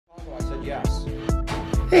Yes.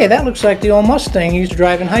 Hey, that looks like the old Mustang you used to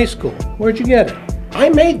drive in high school. Where'd you get it? I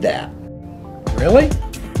made that. Really?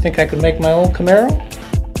 Think I could make my old Camaro?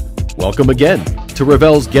 Welcome again to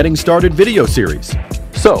Revell's Getting Started video series.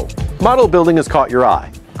 So, model building has caught your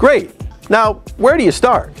eye. Great! Now, where do you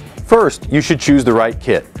start? First, you should choose the right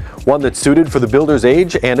kit, one that's suited for the builder's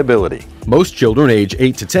age and ability. Most children age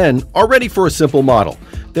 8 to 10 are ready for a simple model.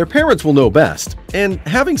 Their parents will know best, and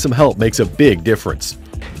having some help makes a big difference.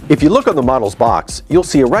 If you look on the model's box, you'll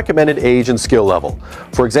see a recommended age and skill level.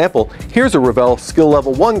 For example, here's a Revell Skill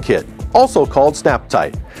Level 1 kit, also called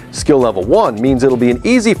Snap-Tight. Skill Level 1 means it'll be an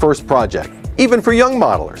easy first project, even for young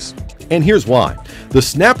modelers. And here's why. The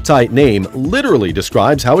Snap-Tight name literally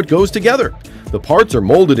describes how it goes together. The parts are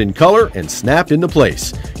molded in color and snapped into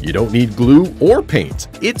place. You don't need glue or paint.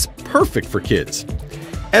 It's perfect for kids.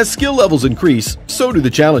 As skill levels increase, so do the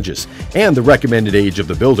challenges and the recommended age of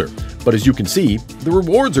the builder. But as you can see, the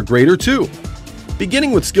rewards are greater too.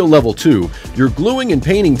 Beginning with skill level 2, your gluing and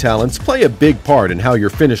painting talents play a big part in how your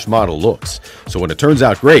finished model looks. So when it turns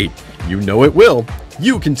out great, you know it will,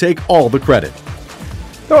 you can take all the credit.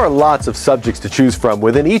 There are lots of subjects to choose from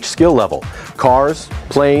within each skill level: cars,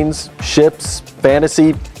 planes, ships,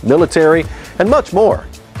 fantasy, military, and much more.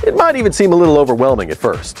 It might even seem a little overwhelming at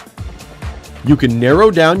first. You can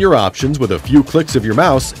narrow down your options with a few clicks of your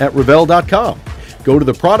mouse at Revell.com. Go to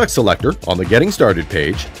the product selector on the Getting Started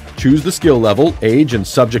page, choose the skill level, age, and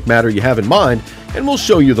subject matter you have in mind, and we'll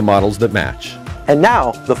show you the models that match. And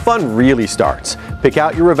now, the fun really starts. Pick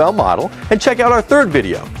out your Revell model and check out our third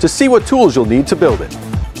video to see what tools you'll need to build it.